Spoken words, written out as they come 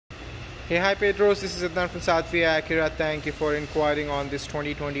Hey, hi Pedros, this is Edmonton from Southview Acura. Thank you for inquiring on this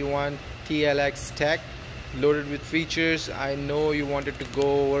 2021 TLX Tech, loaded with features. I know you wanted to go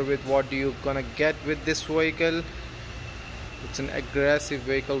over with what you're gonna get with this vehicle. It's an aggressive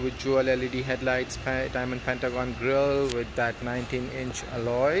vehicle with dual LED headlights, diamond pentagon grille with that 19-inch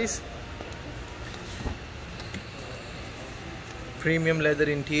alloys. Premium leather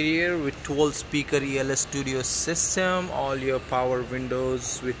interior with 12 speaker ELS studio system, all your power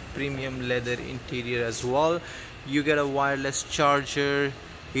windows with premium leather interior as well. You get a wireless charger,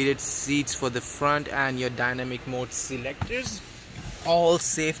 heated seats for the front, and your dynamic mode selectors. All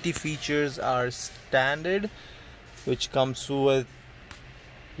safety features are standard, which comes with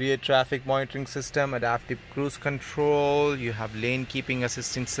rear traffic monitoring system, adaptive cruise control, you have lane keeping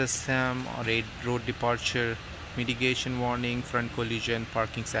assistance system, road departure mitigation warning, front collision,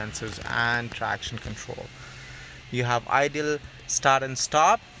 parking sensors, and traction control. You have idle start and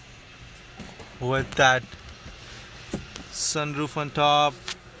stop with that sunroof on top,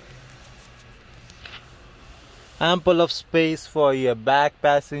 ample of space for your back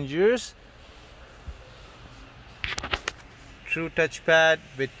passengers, true touchpad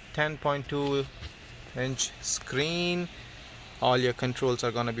with 10.2-inch screen. All your controls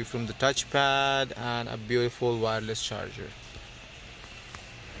are going to be from the touchpad, and a beautiful wireless charger.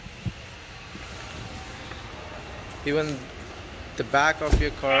 Even the back of your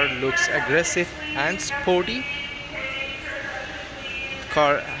car looks aggressive and sporty. The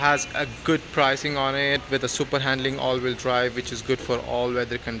car has a good pricing on it with a super handling all-wheel drive, which is good for all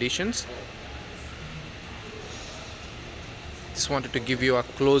weather conditions. Just wanted to give you a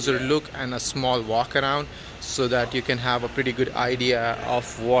closer look and a small walk around so that you can have a pretty good idea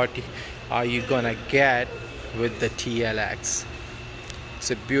of what are you gonna get with the TLX.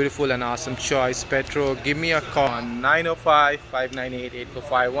 It's a beautiful and awesome choice. Petro, give me a call on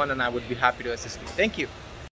 905-598-8451 and I would be happy to assist you. Thank you.